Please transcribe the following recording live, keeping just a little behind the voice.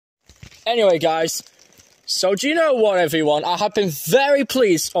Anyway, guys, so do you know what, everyone? I have been very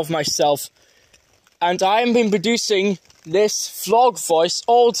pleased of myself, and I have been producing this vlog voice,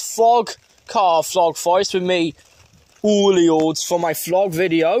 old car vlog voice with me, Olli for my vlog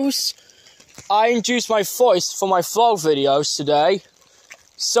videos. I introduced my voice for my vlog videos today,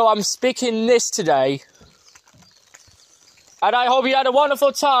 so I'm speaking this today. And I hope you had a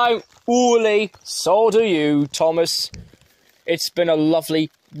wonderful time, Olli. So do you, Thomas. It's been a lovely,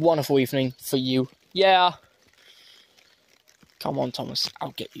 wonderful evening for you. Yeah. Come on, Thomas.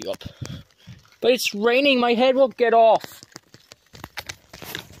 I'll get you up. But it's raining. My head will get off.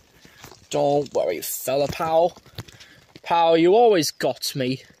 Don't worry, fella pal. Pal, you always got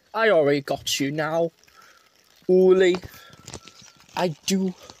me. I already got you now. Olli. I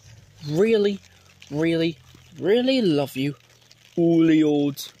do really, really, really love you. Olli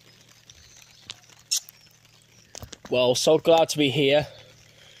old. Well, so glad to be here.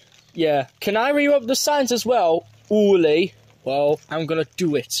 Yeah, can I re-up the signs as well, Olli? Well, I'm gonna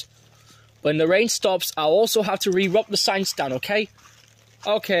do it. When the rain stops, I'll also have to re-rub the signs down, okay?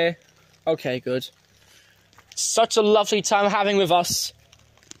 Okay. Okay, good. Such a lovely time having with us.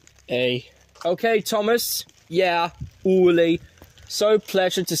 Hey. Okay, Thomas. Yeah, Olli. So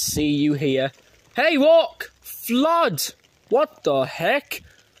pleasure to see you here. Hey, walk! Flood! What the heck?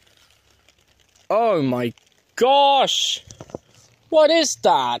 Oh my gosh! What is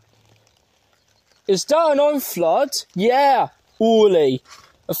that? Is that an own flood? Yeah, Olli.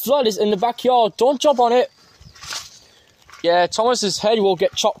 A flood is in the backyard. Don't jump on it. Yeah, Thomas's head will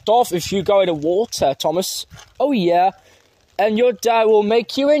get chopped off if you go in the water, Thomas. Oh yeah. And your dad will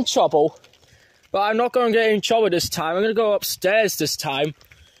make you in trouble. But I'm not going to get in trouble this time. I'm going to go upstairs this time.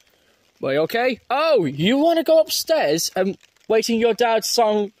 Wait, okay? Oh, you want to go upstairs and waiting your dad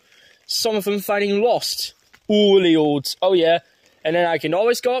some of them finding lost? Olli old. Oh yeah. And then I can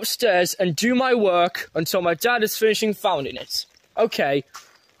always go upstairs and do my work until my dad is finishing finding it. Okay.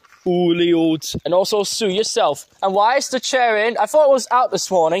 Olli old. And also sue yourself. And why is the chair in? I thought it was out this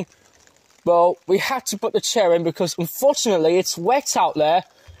morning. Well, we had to put the chair in because unfortunately it's wet out there.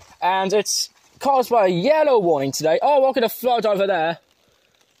 And it's caused by a yellow warning today. Oh, look at the flood over there.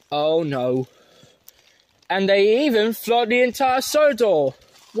 Oh no. And they even flood the entire soda door.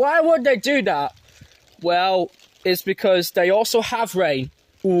 Why would they do that? Well, it's because they also have rain.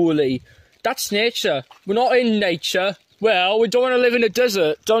 Olli. That's nature. We're not in nature. Well, we don't want to live in a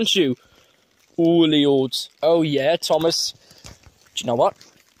desert, don't you? Olli old. Oh yeah, Thomas. Do you know what?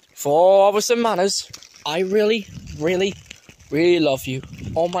 For all of some manners, I really, really, really love you.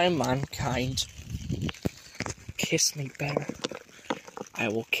 All my mankind. Kiss me, bear. I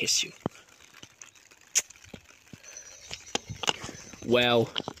will kiss you. Well,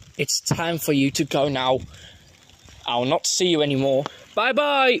 it's time for you to go now. I'll not see you anymore.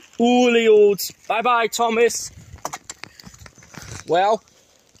 Bye-bye, Olli old. Bye-bye, Thomas. Well,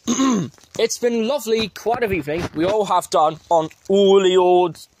 it's been lovely, quite an evening. We all have done on Olli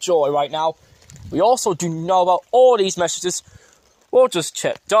old joy right now. We also do know about all these messages. We'll just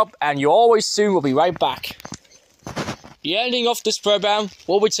checked up, and you always soon will be right back. The ending of this program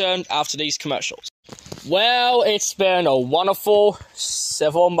will return after these commercials. Well, it's been a wonderful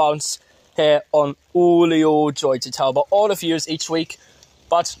several months here on Olli old joy to tell about all the views each week.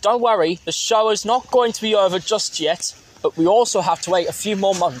 But don't worry, the show is not going to be over just yet. But we also have to wait a few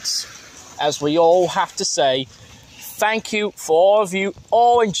more months, as we all have to say thank you for all of you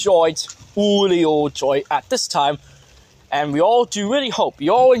all enjoyed Olli old joy at this time. And we all do really hope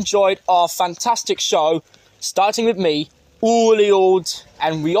you all enjoyed our fantastic show, starting with me, Olli old.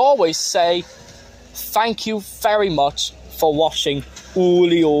 And we always say thank you very much for watching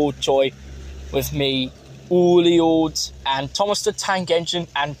Olli old joy with me, Olli old, and Thomas the Tank Engine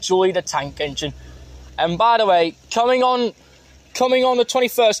and Julie the Tank Engine. And by the way, coming on the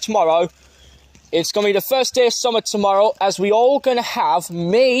 21st tomorrow, it's going to be the first day of summer tomorrow, as we all going to have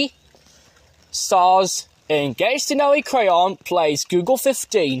me, stars, Engaged in Ellie Crayon plays Google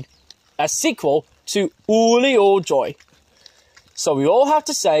 15, a sequel to Olli old joy. So we all have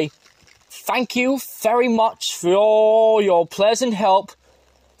to say thank you very much for all your pleasant help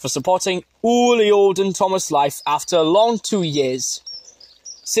for supporting Olli old and Thomas' life after a long 2 years.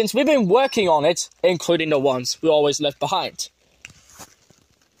 Since we've been working on it, including the ones we always left behind.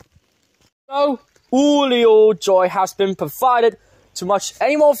 So, Olli old joy has been provided to much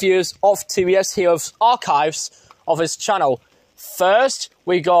any more views of TBS Heroes archives of his channel. First,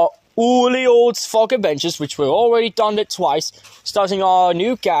 we got Olli old's Fog Adventures, which we've already done it twice, starting our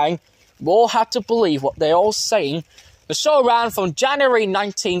new gang. We all had to believe what they're all saying. The show ran from January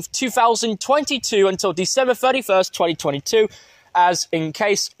 19th, 2022 until December 31st, 2022. as in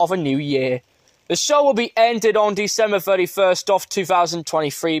case of a new year. The show will be ended on December 31st of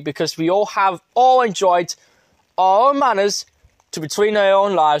 2023 because we all enjoyed our own manners to between our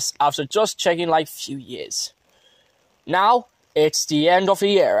own lives after just checking like few years. Now, it's the end of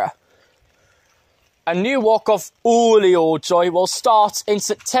the era. A new walk of Olli Joy will start in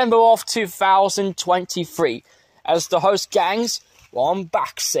September of 2023 as the host gangs were on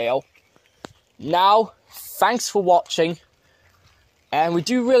back sale. Now, thanks for watching, and we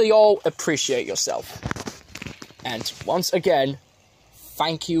do really all appreciate yourself. And once again,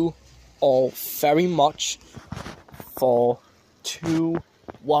 thank you all very much for 2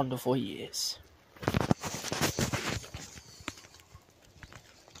 wonderful years.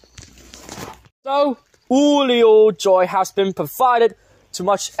 So, Olli Joy has been provided to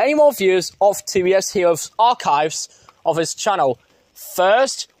much any more viewers of TBS Heroes archives of his channel.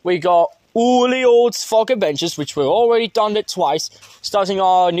 First, we got Olli's Fog Adventures, which we've already done it twice, starting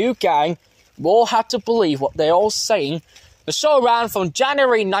our new gang. We all had to believe what they're all saying. The show ran from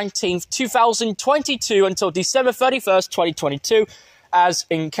January 19th, 2022 until December 31st, 2022, as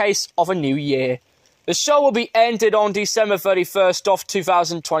in case of a new year. The show will be ended on December 31st of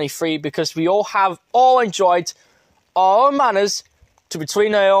 2023 because we all enjoyed our own manners to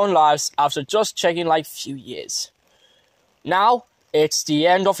between our own lives after just checking like few years. Now, it's the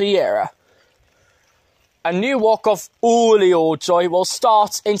end of the era. A new walk of Olli Joy will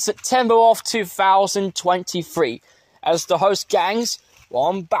start in September of 2023 as the host gangs were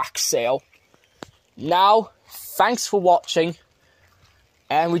on back sale. Now, thanks for watching,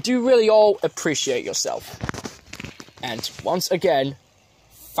 and we do really all appreciate yourself. And once again,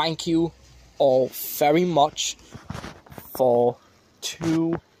 thank you all very much for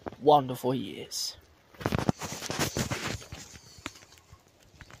 2 wonderful years.